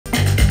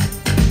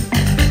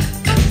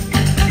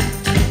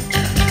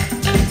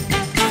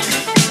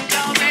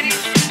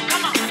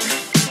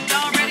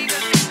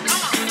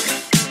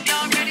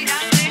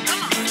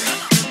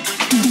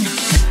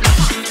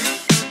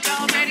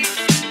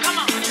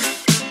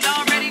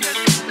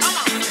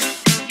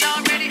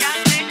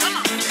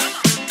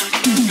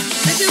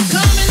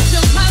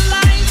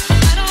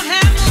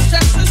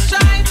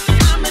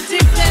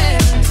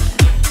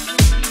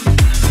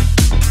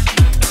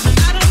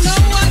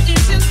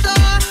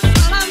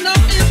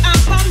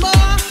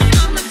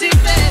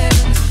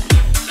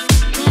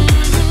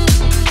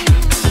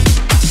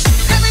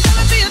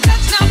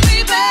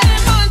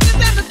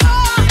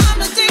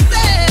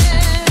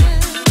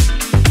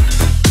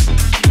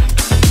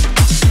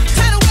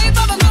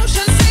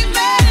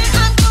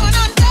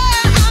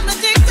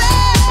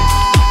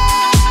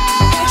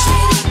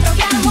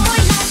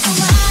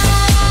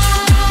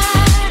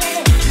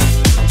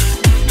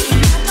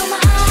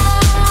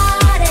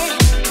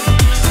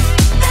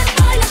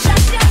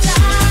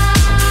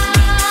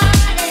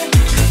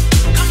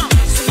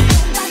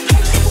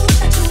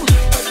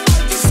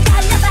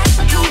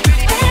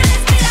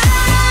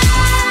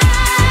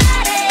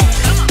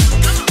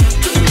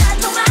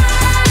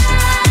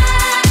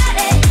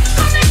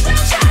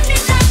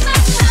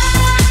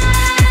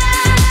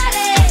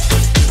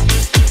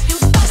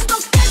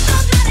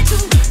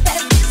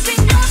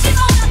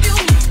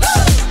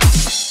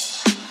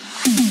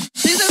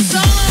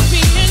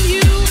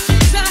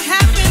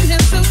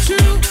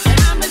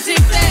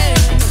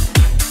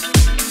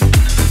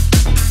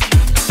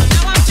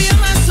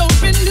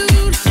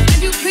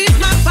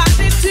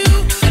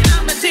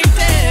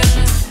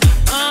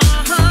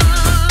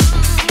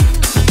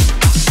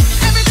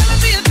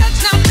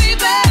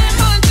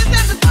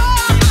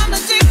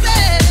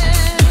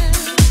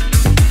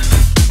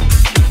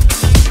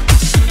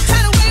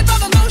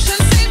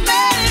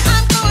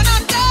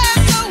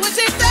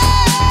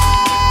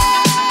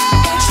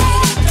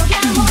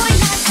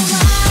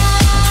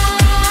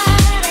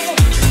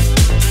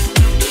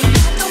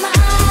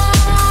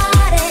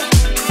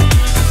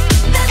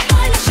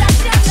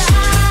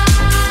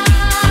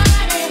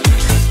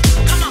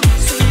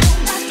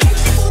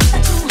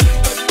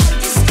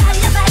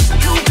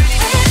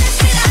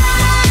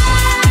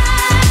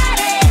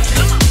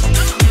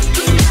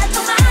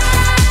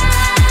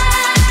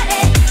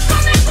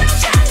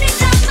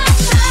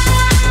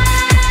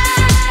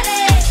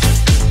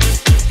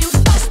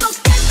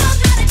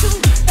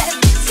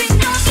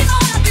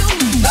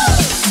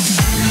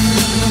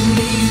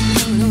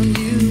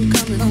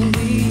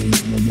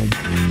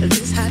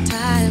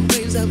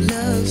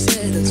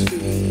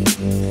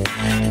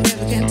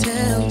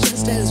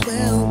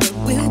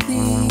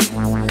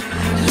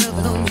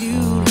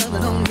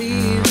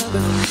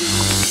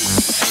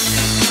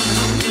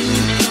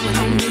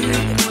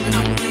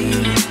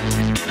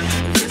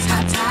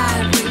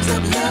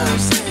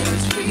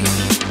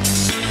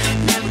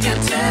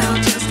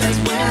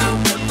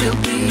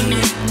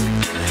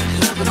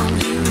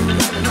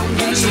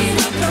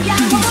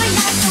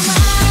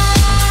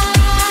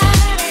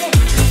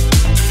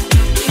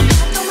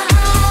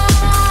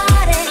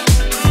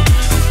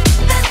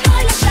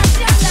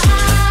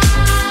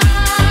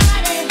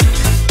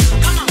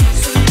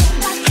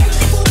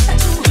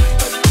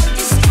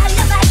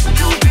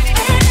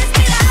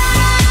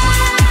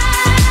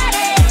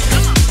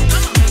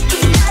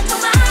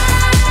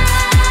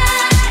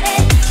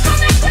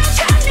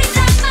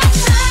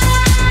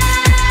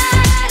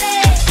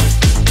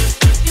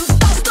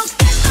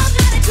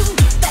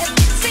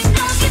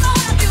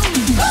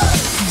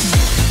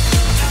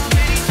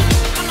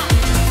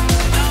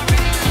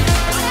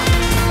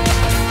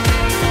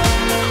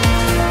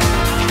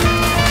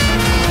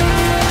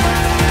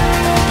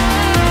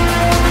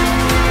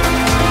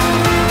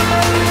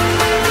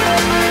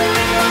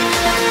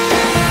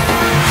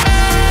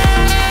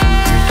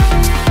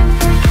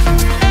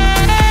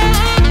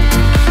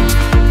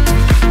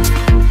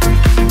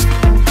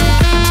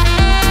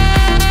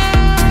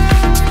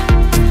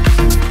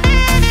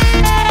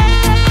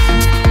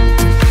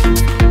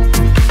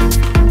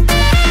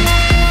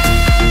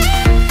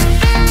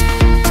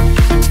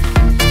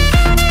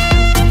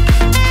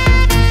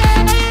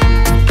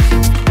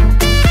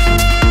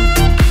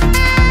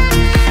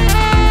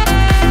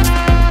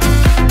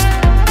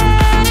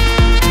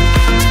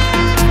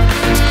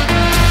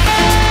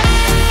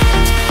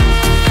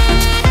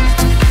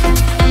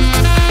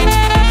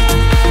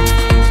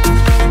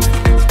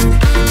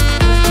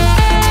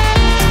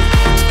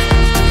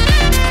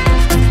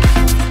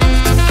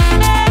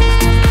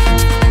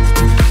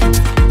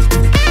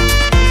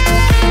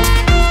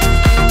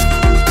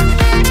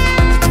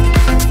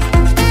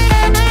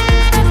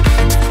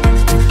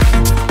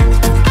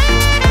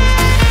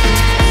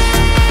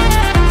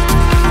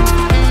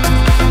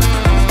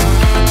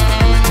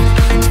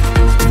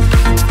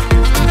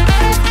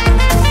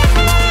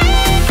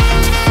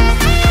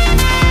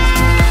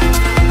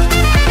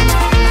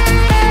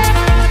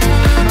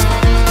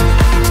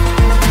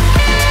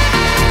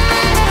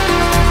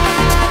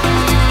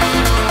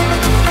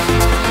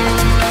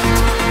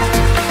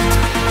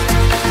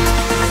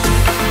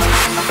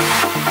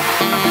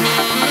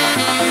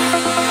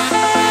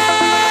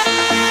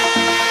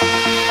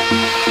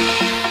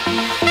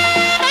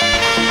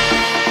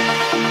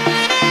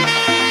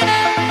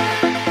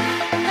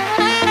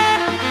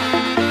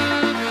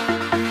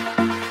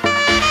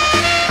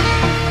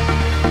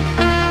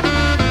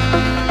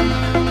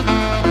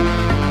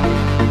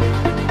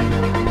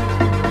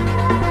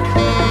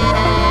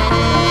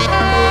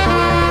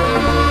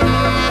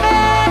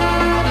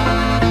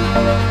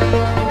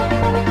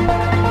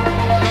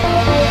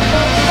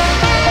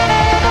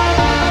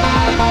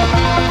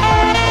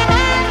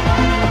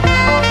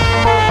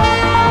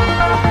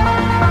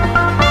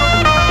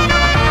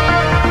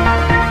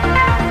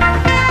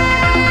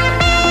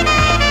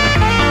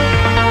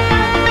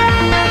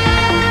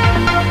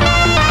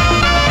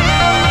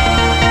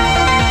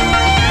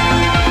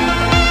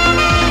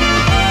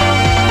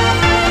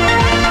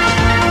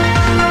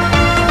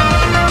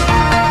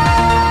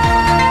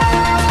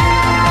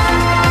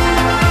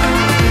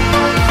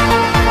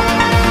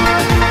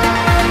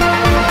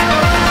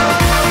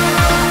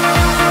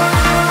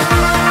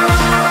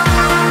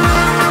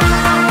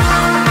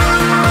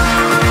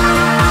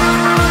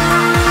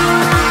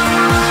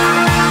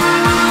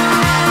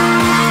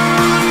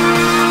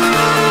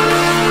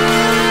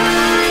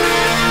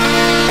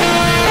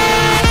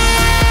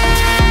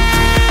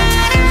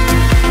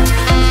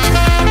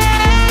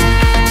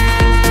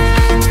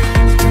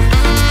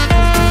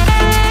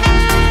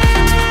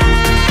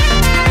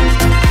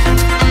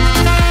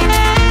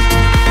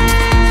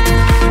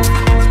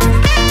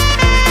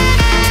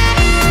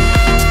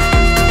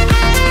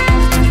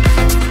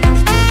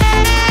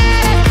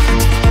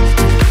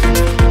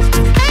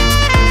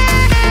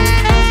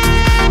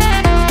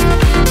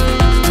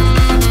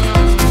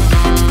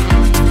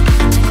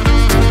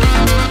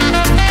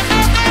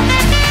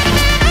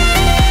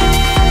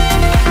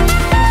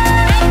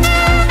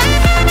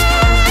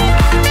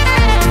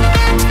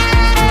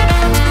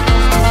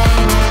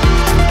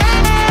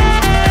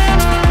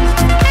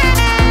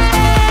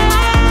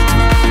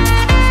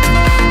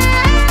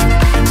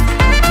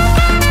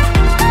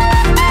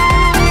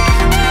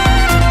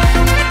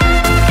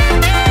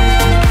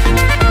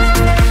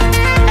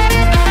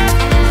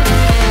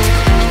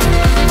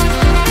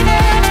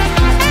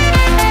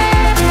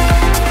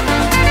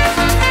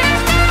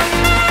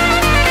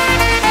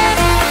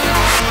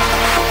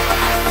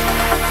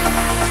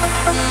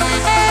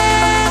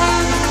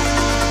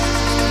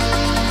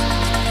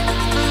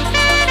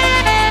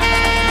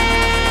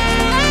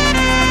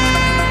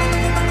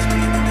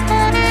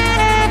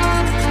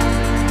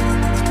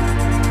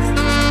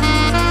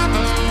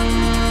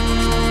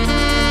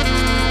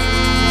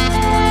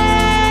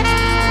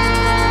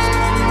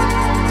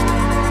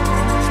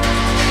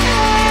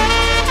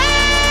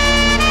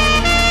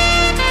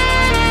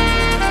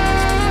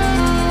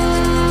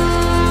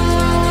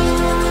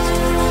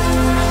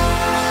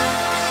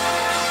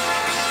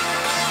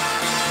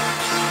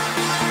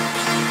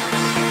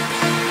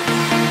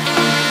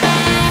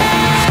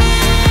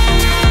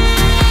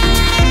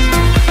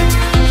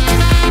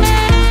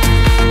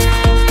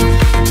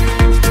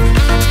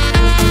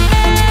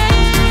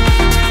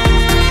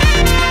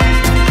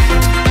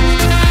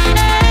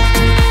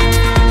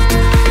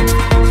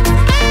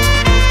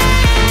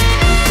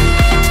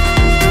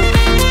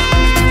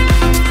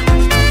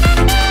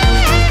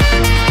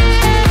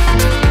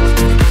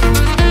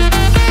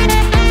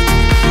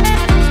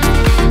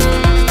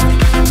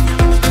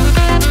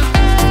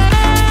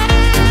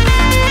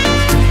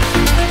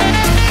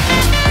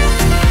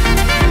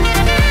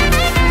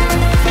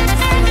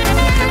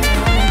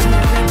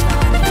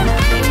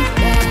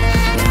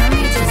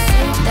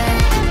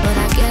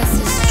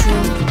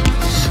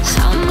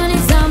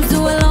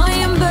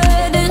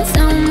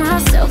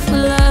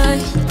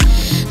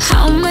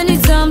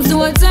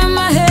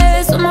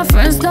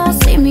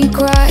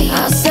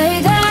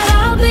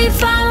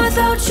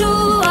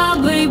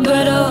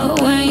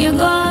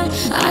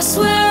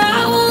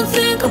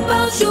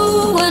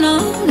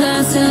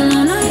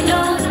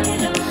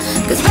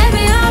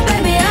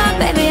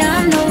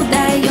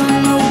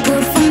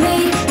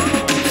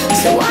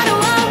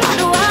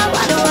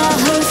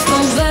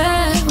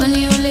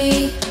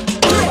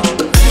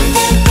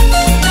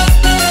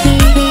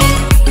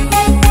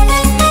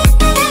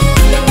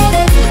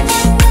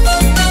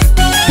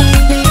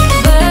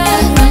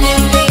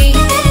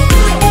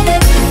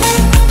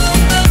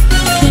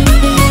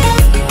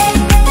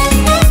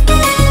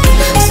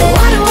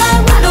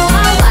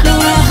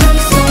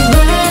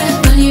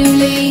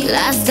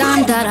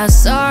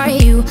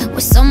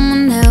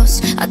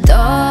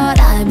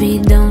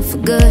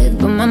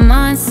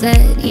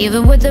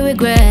even with the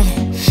regret,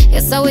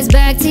 it's always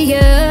back to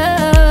you.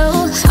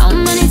 How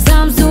many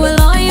times do I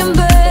lie in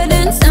bed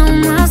and tell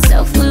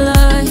myself a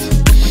lie?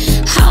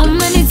 How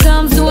many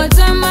times do I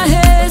turn my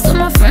head so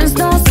my friends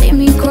don't see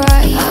me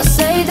cry? I'll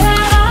say that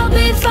I'll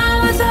be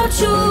fine without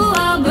you,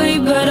 I'll be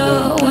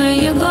better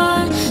when you're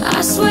gone.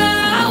 I swear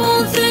I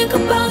won't think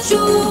about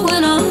you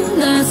when I'm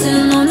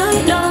dancing all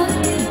night long.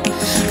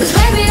 Cause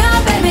baby,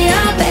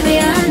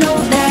 I know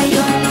that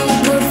you're no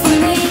good for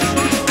me.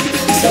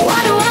 So why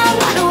do I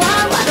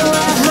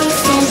hurt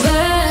so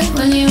bad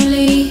when you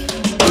leave?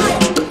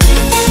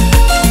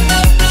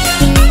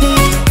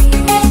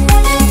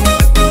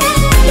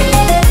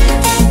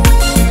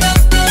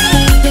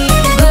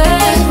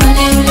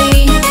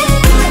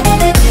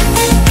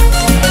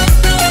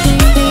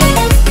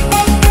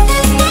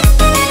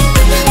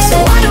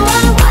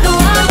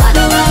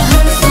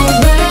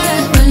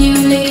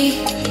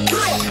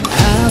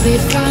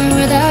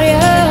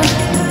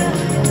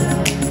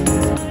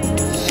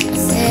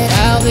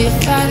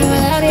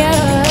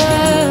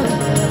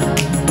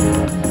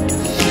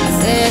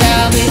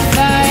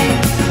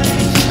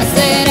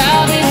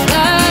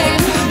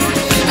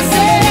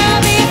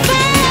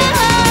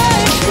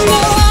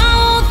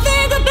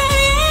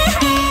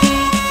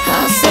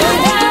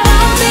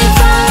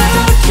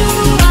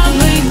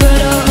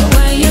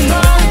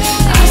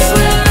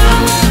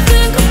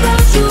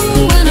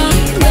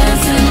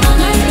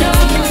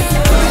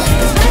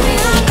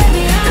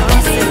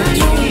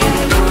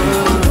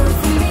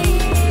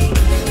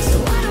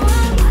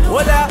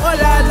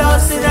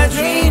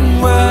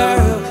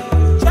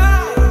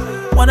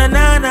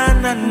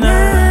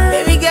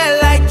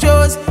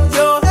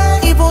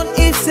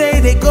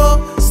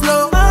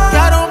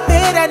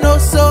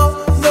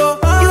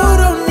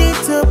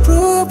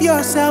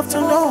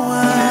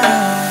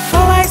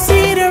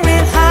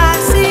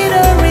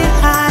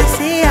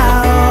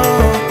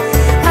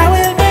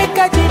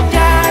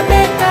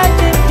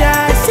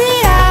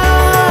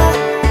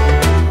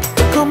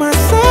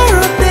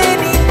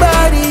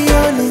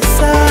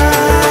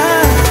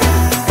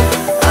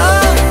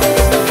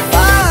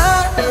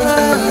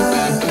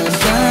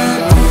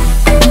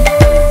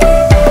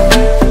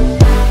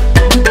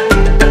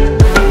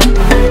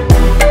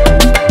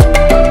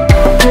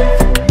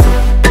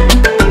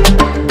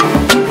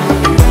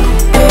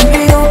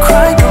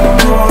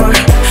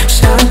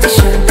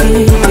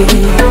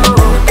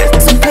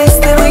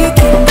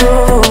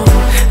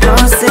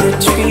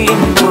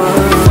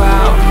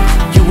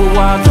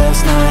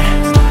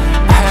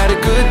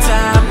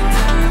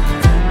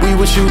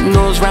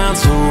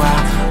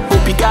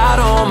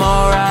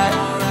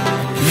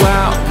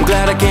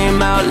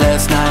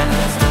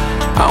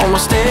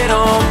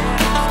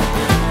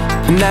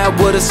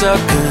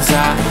 Cause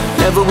I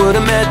never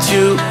would've met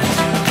you.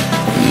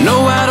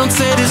 No, I don't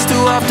say this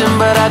too often,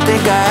 but I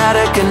think I had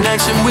a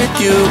connection with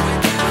you.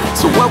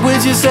 So what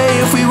would you say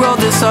if we rolled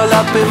this all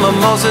up in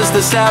mimosas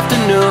this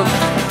afternoon?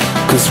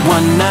 Cause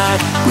one night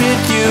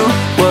with you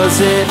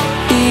wasn't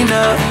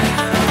enough.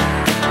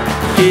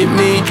 Hit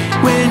me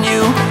when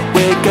you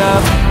wake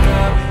up.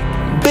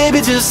 Baby,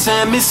 just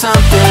send me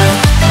something.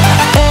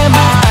 Am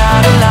I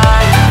out of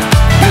line?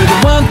 You're the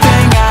one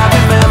thing I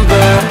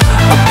remember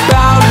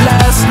about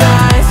last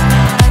night.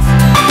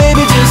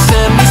 Baby, just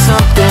send me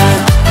something.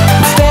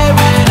 I'm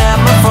staring at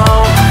my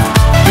phone.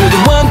 You're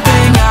the one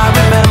thing I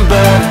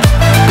remember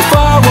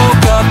before I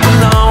woke up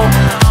alone.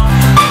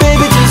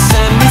 Baby, just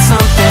send me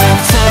something.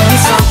 Send me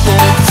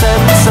something.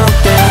 Send me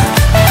something.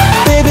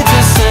 Baby,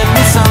 just send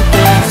me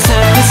something.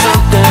 Send me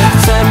something.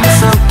 Send me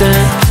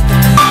something.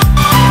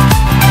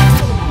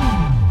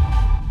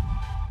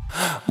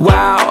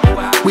 Wow,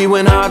 we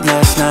went hard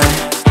last night.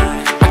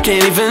 I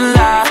can't even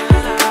lie.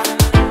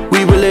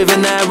 We were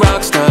living that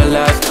rockstar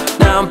life.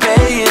 Now I'm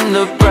paying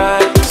the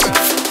price.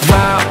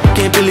 Wow,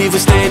 can't believe we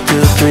stayed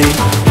till 3.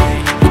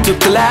 We took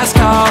the last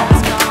call.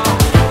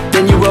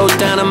 Then you wrote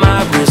down on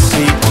my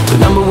receipt the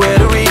number where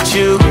to reach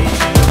you.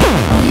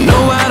 No,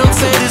 I don't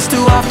say this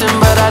too often,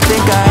 but I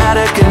think I had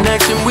a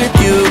connection with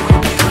you.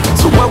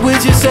 So what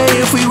would you say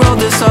if we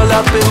rolled this all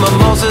up in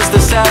mimosas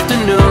this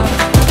afternoon?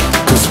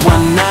 Cause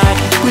one night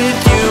with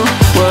you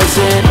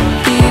wasn't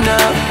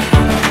enough.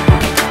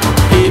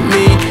 Hit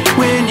me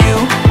when you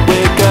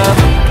wake up.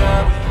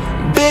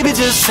 Baby,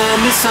 just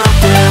send me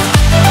something.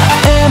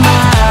 Am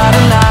I out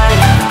of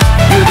line?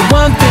 You're the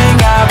one thing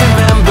I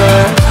remember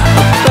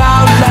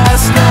about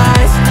last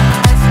night.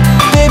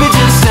 Baby,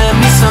 just send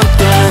me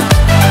something.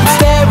 I'm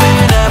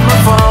staring at my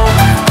phone.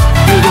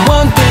 You're the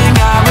one thing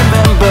I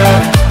remember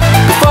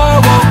before I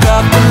woke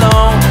up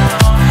alone.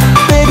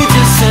 Baby,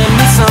 just send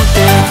me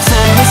something.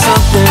 Send me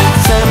something.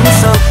 Send me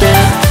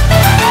something.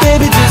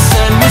 Baby, just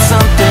send me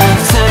something.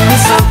 Send me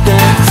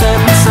something. Send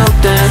me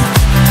something.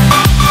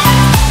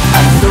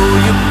 I know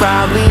you're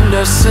probably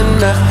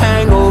nursing a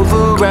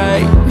hangover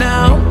right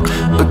now,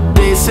 but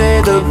they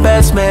say the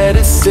best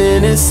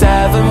medicine is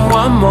having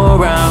one more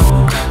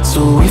round.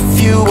 So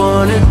if you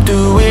wanna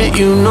do it,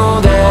 you know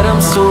that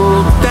I'm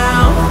so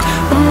down.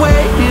 I'm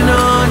waiting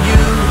on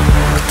you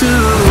to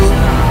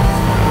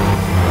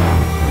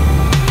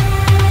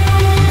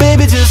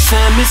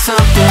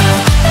something